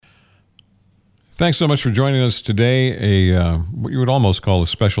Thanks so much for joining us today. What you would almost call a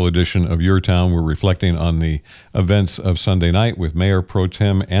special edition of Your Town. We're reflecting on the events of Sunday night with Mayor Pro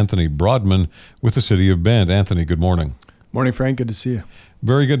Tem Anthony Broadman with the City of Bend. Anthony, good morning. Morning, Frank. Good to see you.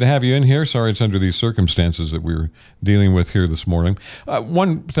 Very good to have you in here. Sorry it's under these circumstances that we're dealing with here this morning.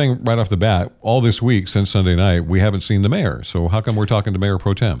 One thing right off the bat, all this week since Sunday night, we haven't seen the mayor. So how come we're talking to Mayor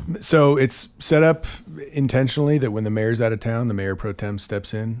Pro Tem? So it's set up intentionally that when the mayor's out of town, the Mayor Pro Tem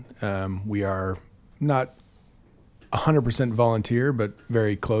steps in. We are not 100% volunteer, but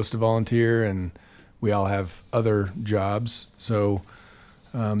very close to volunteer, and we all have other jobs. So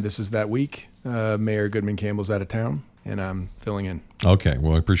this is that week. Mayor Goodman Campbell's out of town, and I'm filling in. Okay,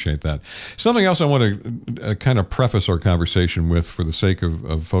 well, I appreciate that. Something else I want to kind of preface our conversation with for the sake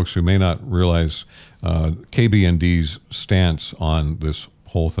of folks who may not realize KBND's stance on this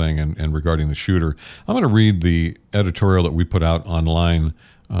whole thing and regarding the shooter. I'm going to read the editorial that we put out online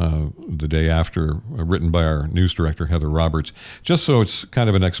the day after, written by our news director, Heather Roberts, just so it's kind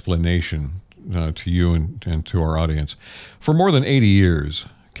of an explanation to you and to our audience. For more than 80 years,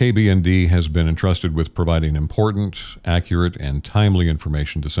 KBND has been entrusted with providing important, accurate, and timely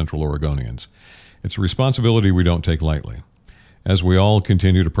information to Central Oregonians. It's a responsibility we don't take lightly. As we all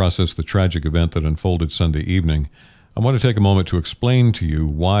continue to process the tragic event that unfolded Sunday evening, I want to take a moment to explain to you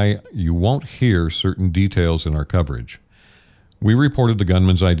why you won't hear certain details in our coverage. We reported the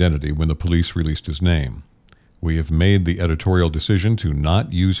gunman's identity when the police released his name. We have made the editorial decision to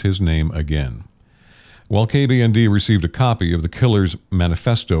not use his name again. While KBND received a copy of the killer's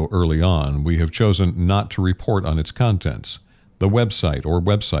manifesto early on, we have chosen not to report on its contents, the website or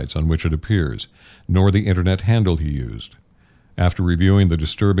websites on which it appears, nor the internet handle he used. After reviewing the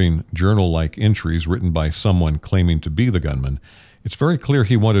disturbing journal-like entries written by someone claiming to be the gunman, it's very clear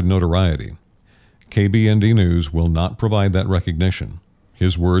he wanted notoriety. KBND News will not provide that recognition.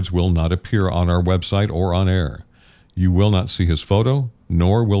 His words will not appear on our website or on air. You will not see his photo,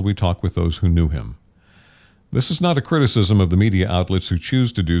 nor will we talk with those who knew him. This is not a criticism of the media outlets who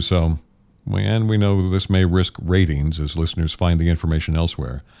choose to do so, and we know this may risk ratings as listeners find the information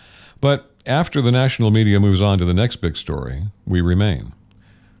elsewhere. But after the national media moves on to the next big story, we remain.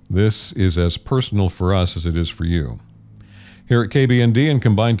 This is as personal for us as it is for you. Here at KBND and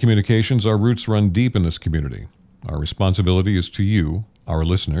Combined Communications, our roots run deep in this community. Our responsibility is to you, our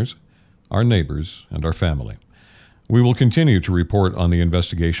listeners, our neighbors, and our family. We will continue to report on the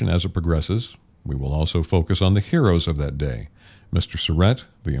investigation as it progresses. We will also focus on the heroes of that day, Mr. Surrett,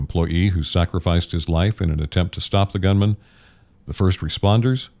 the employee who sacrificed his life in an attempt to stop the gunman, the first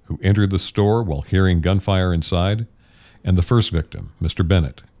responders who entered the store while hearing gunfire inside, and the first victim, Mr.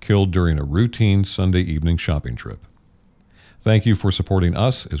 Bennett, killed during a routine Sunday evening shopping trip. Thank you for supporting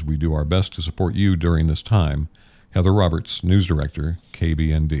us as we do our best to support you during this time. Heather Roberts, News Director,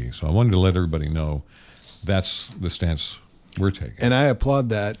 KBND. So I wanted to let everybody know that's the stance we're taking. And I applaud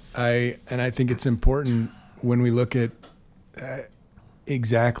that. I think it's important when we look at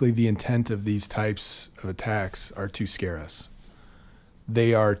exactly the intent of these types of attacks are to scare us.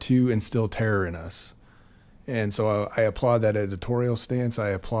 They are to instill terror in us. And so I applaud that editorial stance. I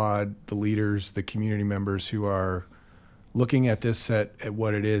applaud the leaders, the community members who are looking at this at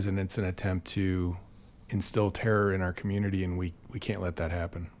what it is, and it's an attempt to instill terror in our community, and we can't let that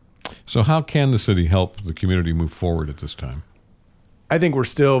happen. So how can the city help the community move forward at this time? I think we're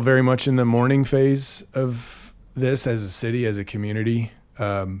still very much in the mourning phase of this as a city, as a community.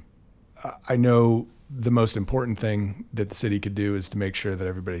 I know the most important thing that the city could do is to make sure that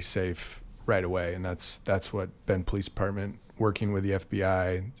everybody's safe right away, and that's what Bend Police Department, working with the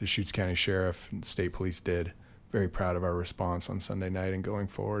FBI, the Deschutes County Sheriff, and State Police did. Very proud of our response on Sunday night and going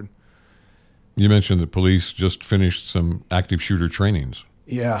forward. You mentioned that police just finished some active shooter trainings.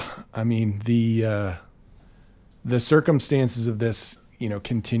 Yeah, I mean the circumstances of this,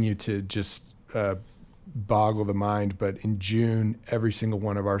 continue to just boggle the mind. But in June, every single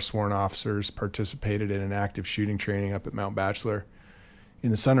one of our sworn officers participated in an active shooting training up at Mount Bachelor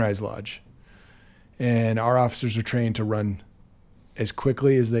in the Sunrise Lodge, and our officers are trained to run as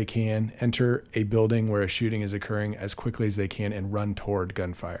quickly as they can, enter a building where a shooting is occurring as quickly as they can, and run toward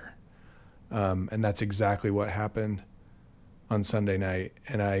gunfire. And that's exactly what happened on Sunday night,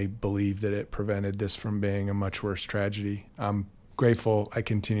 and I believe that it prevented this from being a much worse tragedy. I'm grateful. I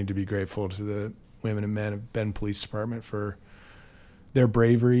continue to be grateful to the women and men of Bend Police Department for their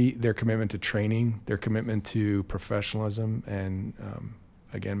bravery, their commitment to training, their commitment to professionalism, and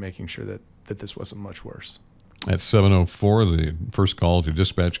again, making sure that this wasn't much worse. At 7:04, the first call to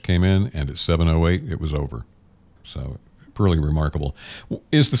dispatch came in, and at 7:08, it was over. So, pretty remarkable.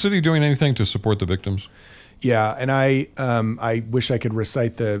 Is the city doing anything to support the victims? Yeah, and I wish I could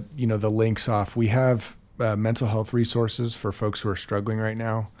recite the links off. We have mental health resources for folks who are struggling right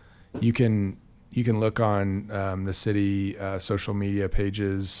now. You can look on the city social media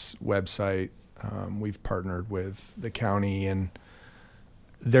pages, website. We've partnered with the county, and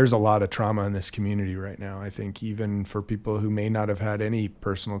there's a lot of trauma in this community right now. I think even for people who may not have had any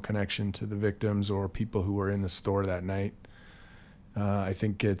personal connection to the victims or people who were in the store that night, I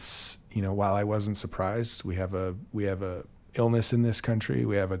think it's, while I wasn't surprised, we have a illness in this country.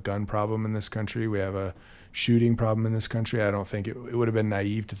 We have a gun problem in this country. We have a shooting problem in this country. I don't think it would have been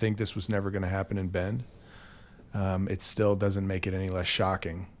naive to think this was never going to happen in Bend. It still doesn't make it any less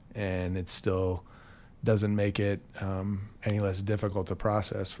shocking, and it still doesn't make it any less difficult to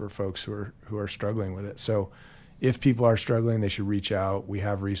process for folks who are struggling with it. So if people are struggling, they should reach out. We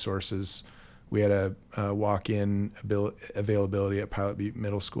have resources. We had a walk-in availability at Pilot Butte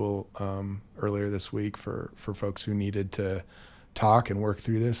Middle School earlier this week for folks who needed to talk and work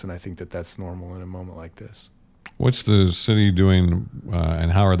through this, and I think that's normal in a moment like this. What's the city doing,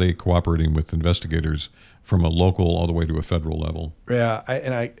 and how are they cooperating with investigators from a local all the way to a federal level? Yeah,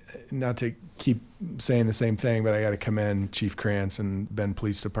 I not to keep saying the same thing, but I got to commend Chief Krantz and Bend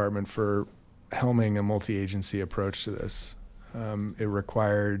Police Department for helming a multi-agency approach to this. It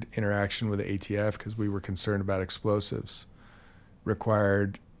required interaction with the ATF because we were concerned about explosives.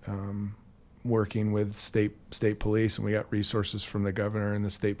 Required working with state police, and we got resources from the governor and the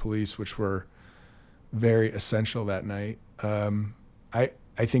state police, which were very essential that night.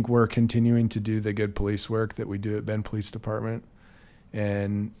 I think we're continuing to do the good police work that we do at Bend Police Department,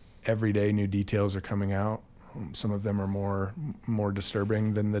 and every day new details are coming out. Some of them are more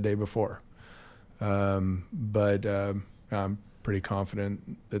disturbing than the day before. But I'm pretty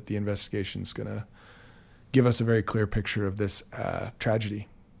confident that the investigation is going to give us a very clear picture of this tragedy,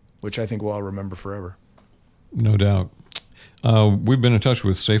 which I think we'll all remember forever. No doubt. We've been in touch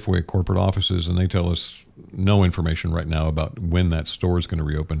with Safeway corporate offices, and they tell us no information right now about when that store is going to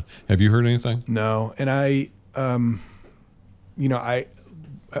reopen. Have you heard anything? No, and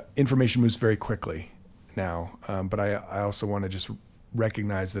information moves very quickly now, but I also want to just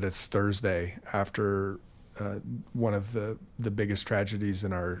recognize that it's Thursday after one of the biggest tragedies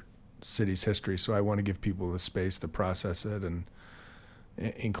in our city's history. So I want to give people the space to process it, and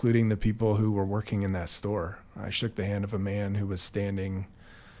including the people who were working in that store. I shook the hand of a man who was standing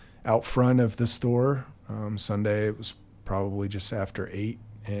out front of the store Sunday. It was probably just after 8,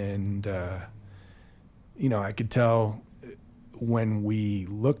 and I could tell when we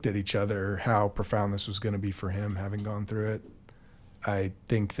looked at each other how profound this was going to be for him, having gone through it. I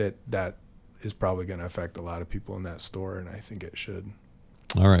think that is probably going to affect a lot of people in that store, and I think it should.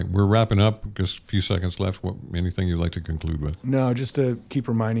 All right, we're wrapping up. Just a few seconds left. Anything you'd like to conclude with? No, just to keep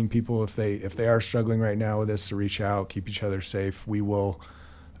reminding people if they are struggling right now with this, to reach out, keep each other safe. We will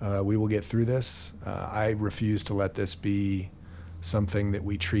get through this. I refuse to let this be something that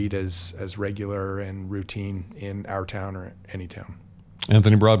we treat as regular and routine in our town or any town.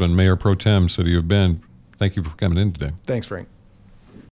 Anthony Broadman, Mayor Pro Tem, City of Bend. Thank you for coming in today. Thanks, Frank.